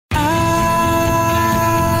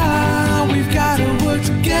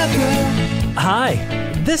Hi,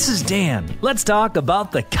 this is Dan. Let's talk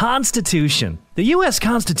about the Constitution. The U.S.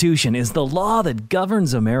 Constitution is the law that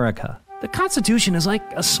governs America. The Constitution is like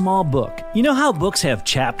a small book. You know how books have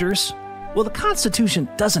chapters? Well, the Constitution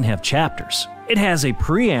doesn't have chapters. It has a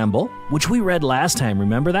preamble, which we read last time,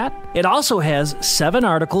 remember that? It also has 7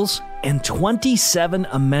 articles and 27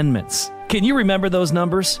 amendments. Can you remember those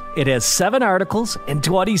numbers? It has 7 articles and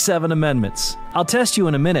 27 amendments. I'll test you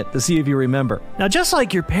in a minute to see if you remember. Now, just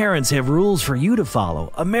like your parents have rules for you to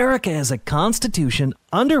follow, America has a constitution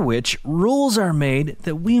under which rules are made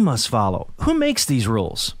that we must follow. Who makes these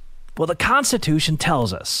rules? Well, the Constitution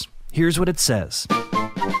tells us. Here's what it says.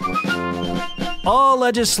 All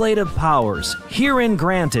legislative powers herein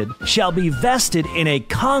granted shall be vested in a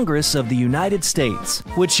Congress of the United States,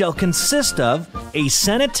 which shall consist of a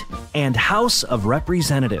Senate and House of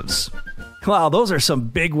Representatives. Wow, those are some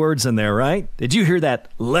big words in there, right? Did you hear that?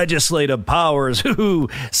 Legislative powers. Ooh,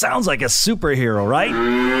 sounds like a superhero, right?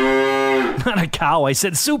 Not a cow, I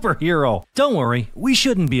said superhero. Don't worry, we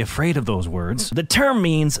shouldn't be afraid of those words. The term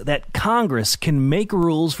means that Congress can make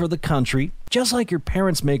rules for the country, just like your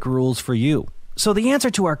parents make rules for you. So the answer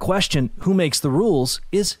to our question, who makes the rules,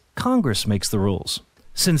 is Congress makes the rules.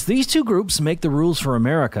 Since these two groups make the rules for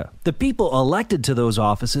America, the people elected to those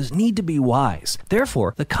offices need to be wise.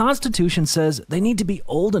 Therefore, the Constitution says they need to be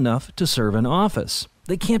old enough to serve in office.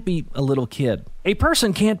 They can't be a little kid. A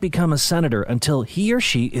person can't become a senator until he or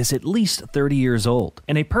she is at least 30 years old.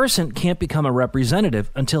 And a person can't become a representative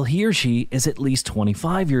until he or she is at least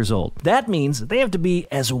 25 years old. That means they have to be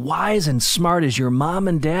as wise and smart as your mom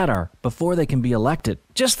and dad are before they can be elected.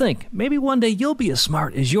 Just think, maybe one day you'll be as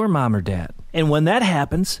smart as your mom or dad. And when that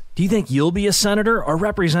happens, do you think you'll be a senator or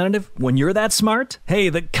representative when you're that smart? Hey,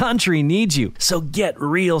 the country needs you, so get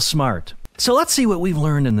real smart. So let's see what we've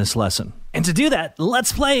learned in this lesson. And to do that,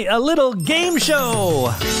 let's play a little game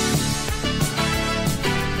show.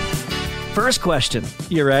 First question,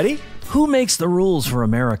 you ready? Who makes the rules for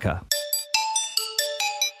America?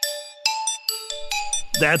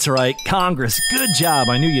 That's right, Congress. Good job,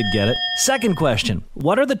 I knew you'd get it. Second question,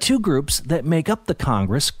 what are the two groups that make up the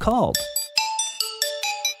Congress called?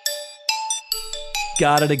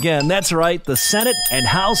 Got it again, that's right, the Senate and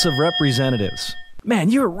House of Representatives. Man,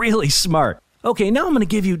 you're really smart. Okay, now I'm going to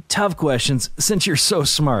give you tough questions since you're so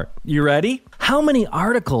smart. You ready? How many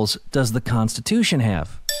articles does the Constitution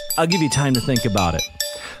have? I'll give you time to think about it.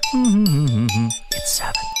 It's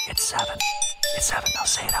 7. It's 7. It's 7. Now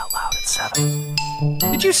say it out loud. It's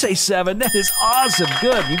 7. Did you say 7? That is awesome.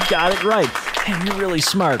 Good. You got it right. Man, you're really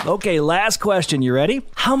smart. Okay, last question. You ready?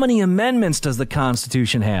 How many amendments does the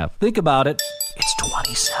Constitution have? Think about it. It's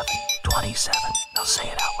 27. 27. Now say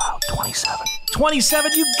it out loud. 27.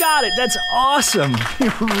 27, you got it. That's awesome.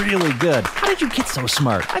 You're really good. How did you get so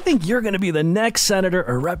smart? I think you're going to be the next senator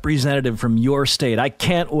or representative from your state. I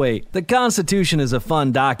can't wait. The Constitution is a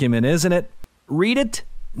fun document, isn't it? Read it,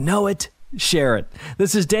 know it, share it.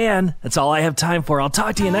 This is Dan. That's all I have time for. I'll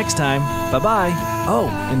talk to you next time. Bye-bye. Oh,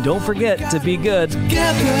 and don't forget to be good.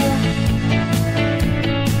 Together.